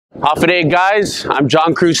Off it, guys. I'm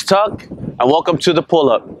Jon Tuck, and welcome to the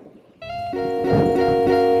pull-up.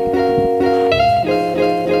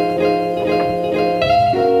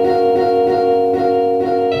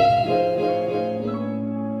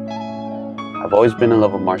 I've always been in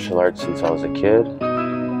love with martial arts since I was a kid.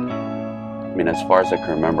 I mean, as far as I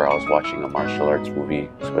can remember, I was watching a martial arts movie,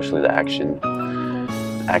 especially the action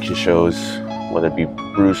shows, whether it be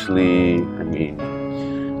Bruce Lee,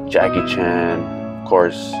 Jackie Chan. Of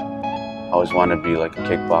course, I always wanted to be like a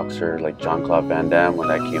kickboxer, like Jean-Claude Van Damme when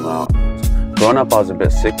that came out. Growing up, I was a bit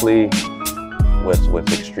sickly with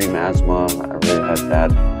extreme asthma. I really had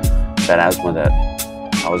bad asthma that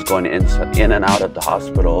I was going in and out of the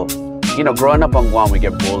hospital. You know, growing up on Guam, we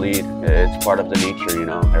get bullied. It's part of the nature, you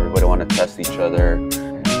know. Everybody want to test each other.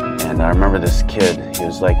 And I remember this kid, he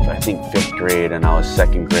was like, I think 5th grade and I was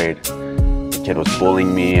 2nd grade. The kid was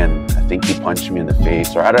bullying me and I think he punched me in the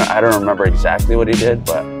face. Or I don't remember exactly what he did,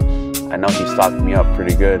 but I know he stocked me up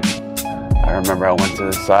pretty good. I remember I went to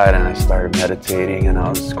the side and I started meditating and I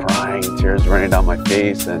was crying, tears running down my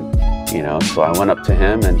face. And, you know, so I went up to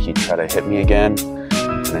him and he tried to hit me again.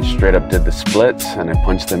 And I straight up did the splits and I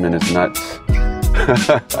punched him in his nuts.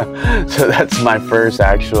 So that's my first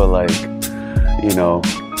actual, like, you know,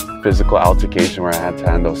 physical altercation where I had to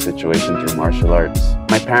handle a situation through martial arts.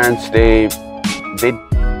 My parents, they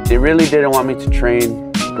really didn't want me to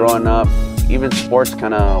train growing up. Even sports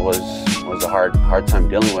kind of was a hard time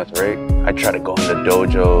dealing with, right? I tried to go into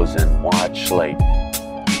dojos and watch like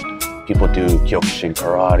people do Kyokushin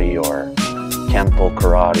karate or Kempo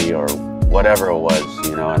karate or whatever it was,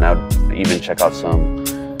 you know, and I'd even check out some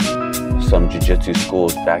jiu-jitsu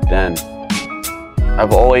schools back then.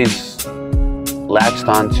 I've always latched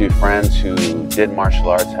on to friends who did martial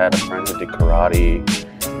arts. I had a friend who did karate,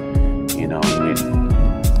 you know, and we'd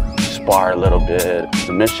spar a little bit.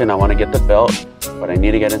 The mission, I want to get the belt, but I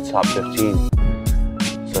need to get into top 15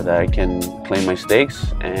 so that I can claim my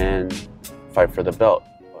stakes and fight for the belt.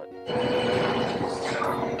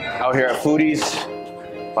 Out here at Foodies,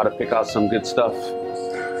 about to pick out some good stuff.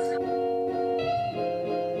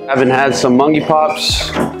 Haven't had some Mungie Pops.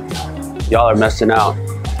 Y'all are messing out.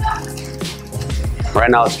 Right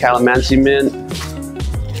now it's calamansi mint.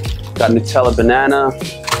 Got Nutella banana.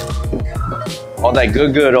 All that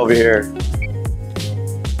good over here.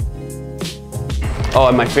 Oh,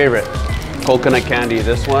 and my favorite, coconut candy.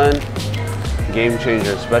 This one, game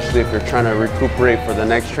changer, especially if you're trying to recuperate for the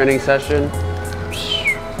next training session.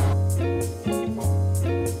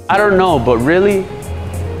 I don't know, but really,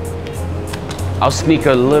 I'll sneak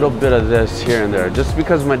a little bit of this here and there just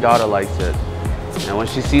because my daughter likes it. And when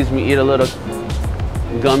she sees me eat a little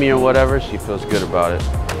gummy or whatever, she feels good about it.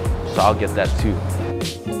 So I'll get that too.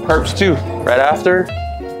 Herbs too, right after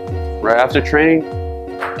training.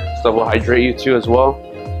 Stuff will hydrate you too as well.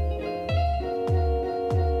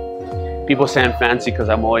 People say I'm fancy because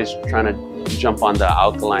I'm always trying to jump on the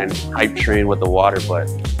alkaline hype train with the water, but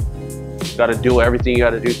you gotta do everything you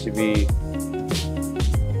gotta do to be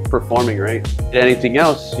performing, right? Anything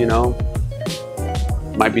else, you know,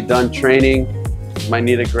 might be done training, might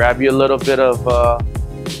need to grab you a little bit of,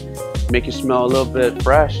 make you smell a little bit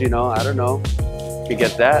fresh, you know, I don't know, you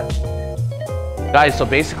get that. Guys, so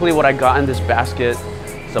basically what I got in this basket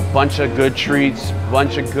is a bunch of good treats,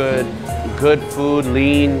 bunch of good food,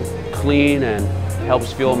 lean, clean, and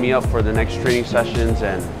helps fuel me up for the next training sessions.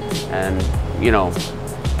 And you know,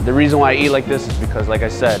 the reason why I eat like this is because, like I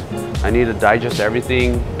said, I need to digest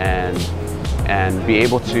everything and be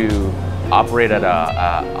able to operate at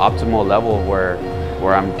a optimal level where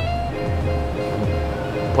I'm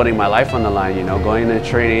putting my life on the line, you know, going into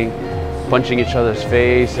training, punching each other's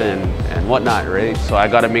face and whatnot, right? So I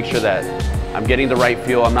got to make sure that I'm getting the right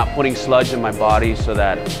fuel. I'm not putting sludge in my body so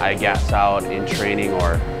that I gas out in training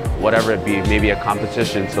or whatever it be, maybe a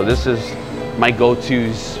competition. So this is my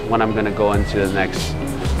go-tos when I'm gonna go into the next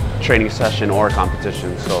training session or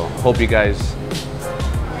competition. So hope you guys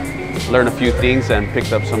learn a few things and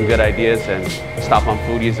picked up some good ideas and stop on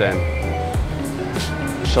Foodies and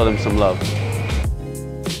show them some love.